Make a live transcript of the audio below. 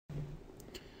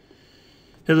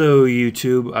Hello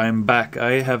YouTube, I'm back.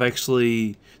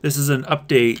 This is an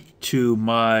update to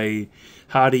my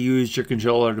how to use your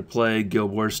controller to play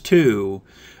Guild Wars 2.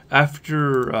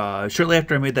 Shortly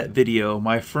after I made that video,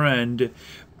 my friend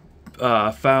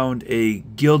found a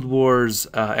Guild Wars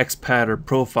Xpadder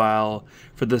profile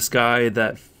for this guy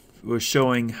that was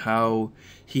showing how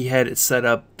he had it set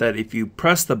up that if you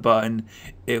press the button,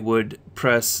 it would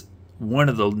press one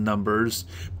of the numbers,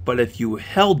 but if you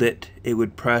held it, it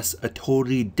would press a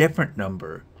totally different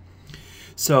number.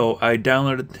 So I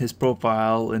downloaded his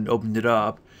profile and opened it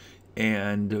up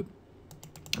and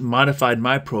modified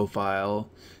my profile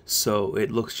so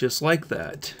it looks just like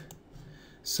that.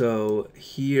 So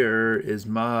here is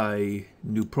my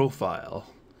new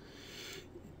profile.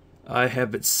 I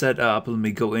have it set up. Let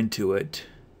me go into it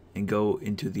and go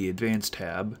into the advanced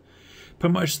tab.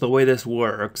 Pretty much the way this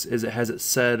works is it has it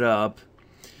set up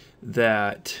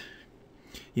that,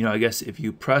 I guess if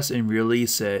you press and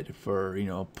release it for,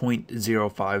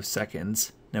 0.05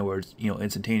 seconds, in other words,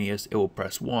 instantaneous, it will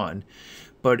press 1.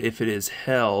 But if it is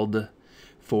held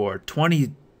for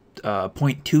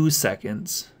 20.2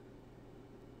 seconds,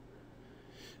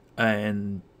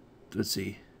 and let's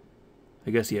see,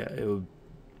 I guess, yeah, it would,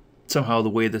 somehow the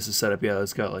way this is set up, yeah,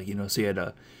 it's got so you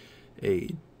had a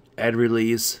add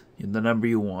release, the number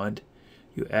you want,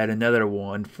 you add another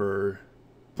one for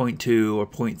 0.2 or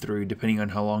 0.3 depending on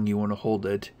how long you want to hold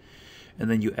it,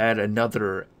 and then you add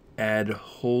another add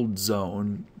hold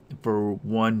zone for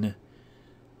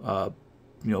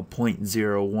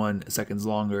 0.01 seconds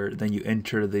longer, then you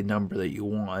enter the number that you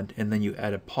want, and then you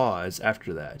add a pause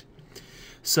after that.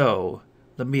 So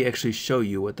let me actually show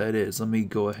you what that is. Let me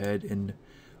go ahead and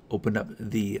open up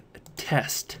the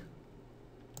test.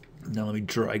 Now let me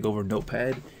drag over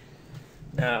Notepad.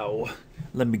 Now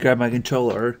let me grab my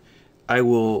controller. I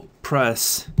will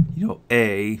press,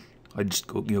 A. I just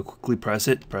go, quickly press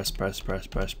it. Press. You can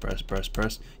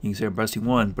see I'm pressing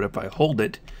 1, but if I hold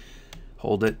it.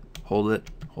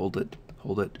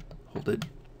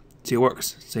 See, it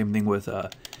works. Same thing with,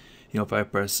 if I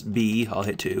press B, I'll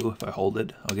hit 2. If I hold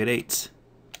it, I'll get 8s.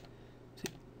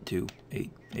 2,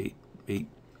 8, 8, 8.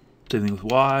 Same thing with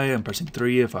Y. I'm pressing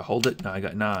 3. If I hold it, now I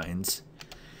got 9s.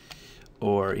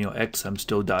 Or, X, I'm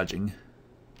still dodging.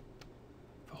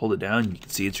 If I hold it down, you can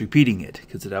see it's repeating it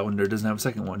because that one there doesn't have a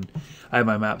second one. I have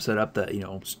my map set up that,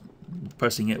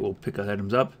 pressing it will pick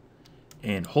items up,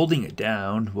 and holding it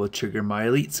down will trigger my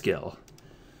elite skill.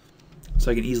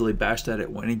 So I can easily bash that at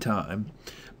any time.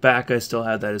 Back, I still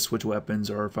have that as switch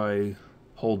weapons, or if I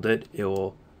hold it, it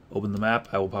will open the map.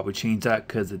 I will probably change that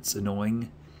because it's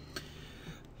annoying.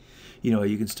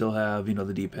 You can still have,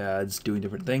 the D-pads doing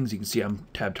different things. You can see I'm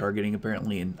tab targeting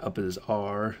apparently, and up is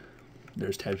R.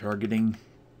 There's tab targeting.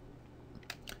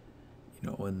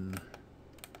 And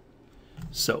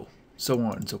so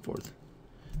on and so forth.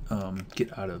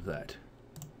 Get out of that.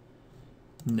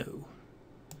 No.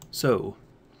 So,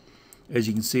 as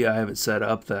you can see, I have it set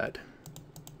up that,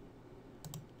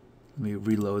 let me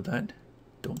reload that.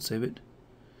 Don't save it.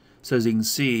 So as you can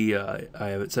see, I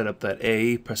have it set up that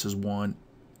A presses 1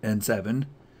 and 7,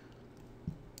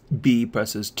 B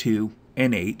presses 2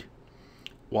 and 8,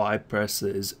 Y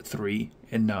presses 3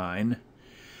 and 9,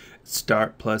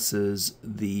 start presses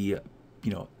the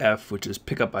F, which is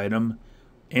pickup item,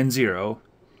 and 0.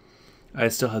 I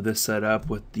still have this set up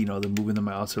with the moving the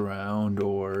mouse around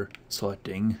or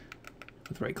selecting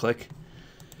with right click.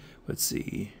 Let's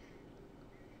see,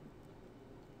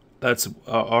 that's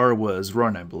R was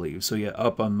run, I believe. So yeah,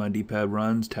 up on my D-pad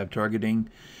runs, tab targeting.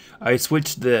 I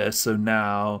switched this so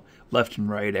now left and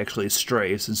right actually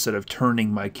strafe instead of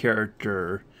turning my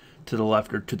character to the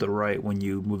left or to the right when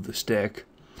you move the stick.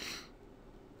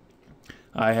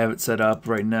 I have it set up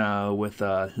right now with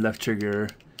left trigger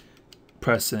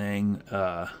pressing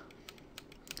the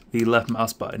left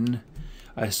mouse button.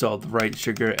 I still have the right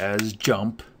trigger as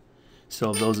jump.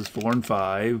 Still have those as 4 and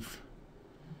 5.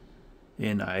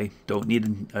 And I don't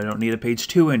need a page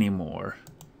 2 anymore.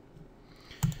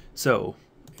 So,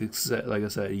 like I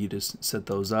said, you just set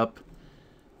those up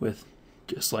with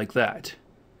just like that.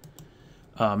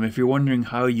 If you're wondering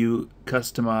how you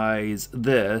customize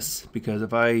this, because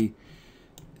if I,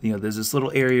 there's this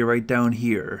little area right down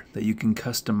here that you can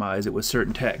customize it with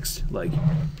certain text, like,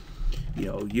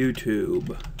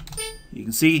 YouTube. You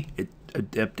can see it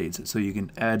updates it, so you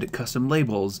can add custom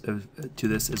labels to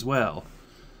this as well.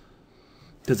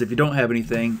 Because if you don't have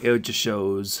anything, it just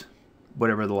shows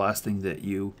whatever the last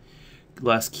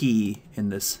key in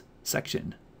this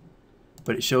section.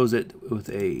 But it shows it with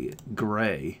a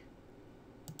gray.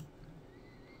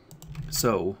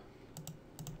 So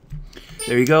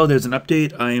there you go. There's an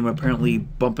update. I am apparently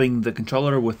bumping the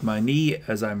controller with my knee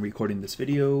as I'm recording this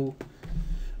video.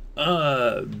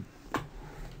 Right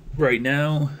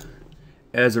now,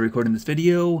 as I'm recording this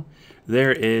video,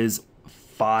 there is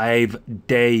 5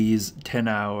 days, 10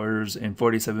 hours, and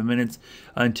 47 minutes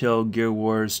until Gear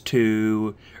Wars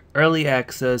 2 Early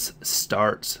Access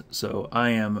starts. So I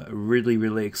am really,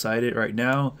 really excited right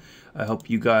now. I hope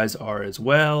you guys are as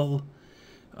well.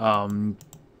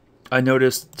 I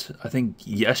noticed, I think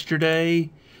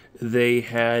yesterday, they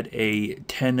had a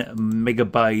 10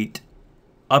 megabyte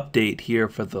update here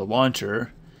for the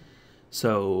launcher.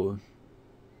 So,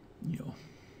 you know,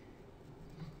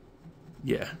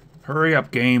 yeah. Hurry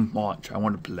up, game. Launch. I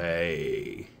want to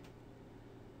play.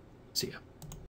 See ya.